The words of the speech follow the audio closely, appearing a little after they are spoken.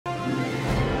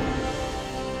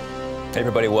Hey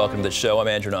everybody, welcome to the show. I'm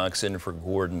Andrew Knox in for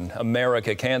Gordon.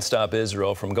 America can't stop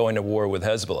Israel from going to war with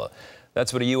Hezbollah.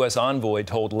 That's what a U.S. envoy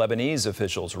told Lebanese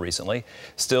officials recently.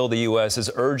 Still, the U.S. is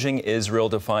urging Israel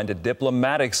to find a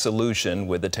diplomatic solution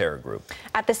with the terror group.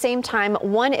 At the same time,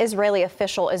 one Israeli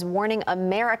official is warning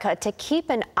America to keep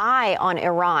an eye on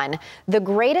Iran, the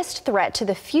greatest threat to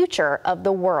the future of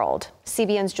the world.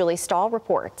 CBN's Julie Stahl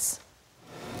reports.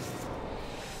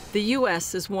 The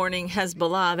U.S. is warning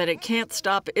Hezbollah that it can't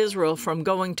stop Israel from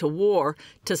going to war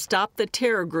to stop the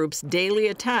terror group's daily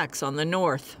attacks on the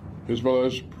north.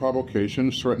 Hezbollah's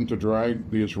provocations threaten to drag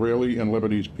the Israeli and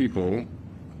Lebanese people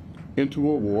into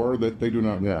a war that they do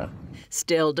not want.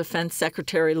 Still, Defense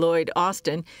Secretary Lloyd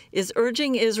Austin is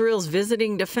urging Israel's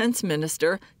visiting defense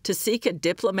minister to seek a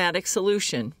diplomatic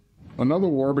solution. Another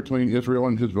war between Israel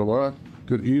and Hezbollah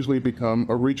could easily become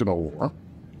a regional war,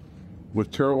 with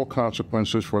terrible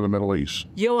consequences for the Middle East.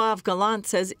 Yoav Gallant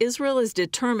says Israel is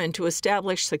determined to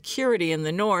establish security in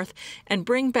the north and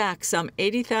bring back some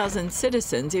 80,000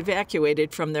 citizens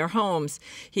evacuated from their homes.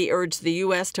 He urged the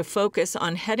U.S. to focus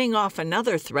on heading off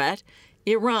another threat,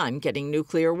 Iran getting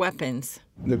nuclear weapons.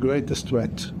 The greatest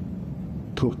threat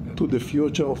to the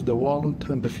future of the world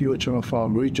and the future of our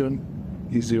region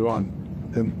is Iran,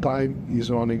 and time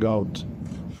is running out.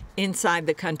 Inside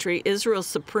the country, Israel's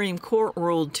Supreme Court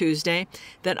ruled Tuesday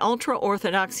that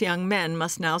ultra-Orthodox young men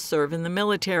must now serve in the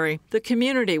military. The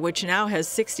community, which now has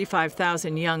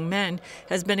 65,000 young men,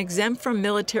 has been exempt from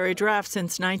military draft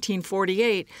since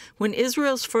 1948, when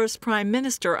Israel's first prime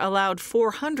minister allowed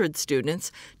 400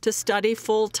 students to study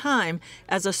full-time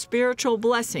as a spiritual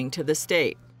blessing to the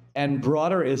state. And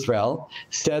broader Israel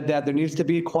said that there needs to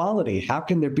be equality. How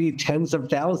can there be tens of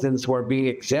thousands who are being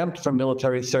exempt from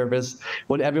military service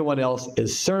when everyone else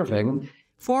is serving?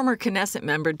 Former Knesset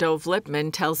member Dov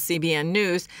Lipman tells CBN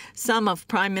News some of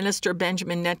Prime Minister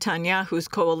Benjamin Netanyahu's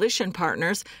coalition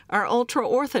partners are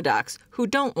ultra-Orthodox who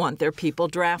don't want their people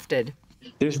drafted.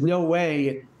 There's no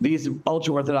way these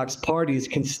ultra-Orthodox parties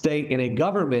can stay in a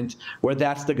government where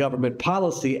that's the government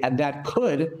policy, and that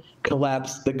could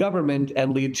collapse the government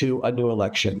and lead to a new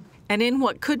election. And in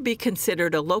what could be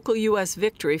considered a local U.S.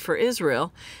 victory for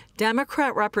Israel,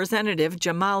 Democrat Representative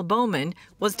Jamal Bowman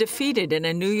was defeated in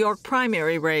a New York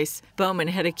primary race. Bowman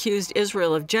had accused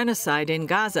Israel of genocide in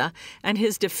Gaza, and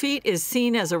his defeat is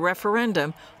seen as a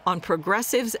referendum on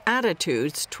progressives'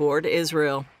 attitudes toward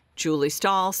Israel. Julie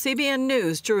Stahl, CBN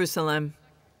News, Jerusalem.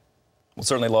 Well,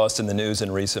 certainly lost in the news in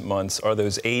recent months are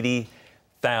those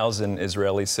 80,000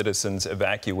 Israeli citizens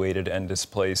evacuated and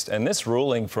displaced. And this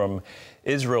ruling from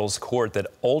Israel's court that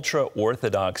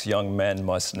ultra-Orthodox young men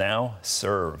must now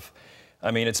serve. I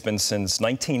mean, it's been since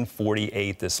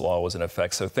 1948 this law was in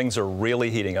effect, so things are really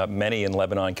heating up. Many in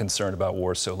Lebanon concerned about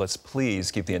war, so let's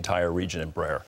please keep the entire region in prayer.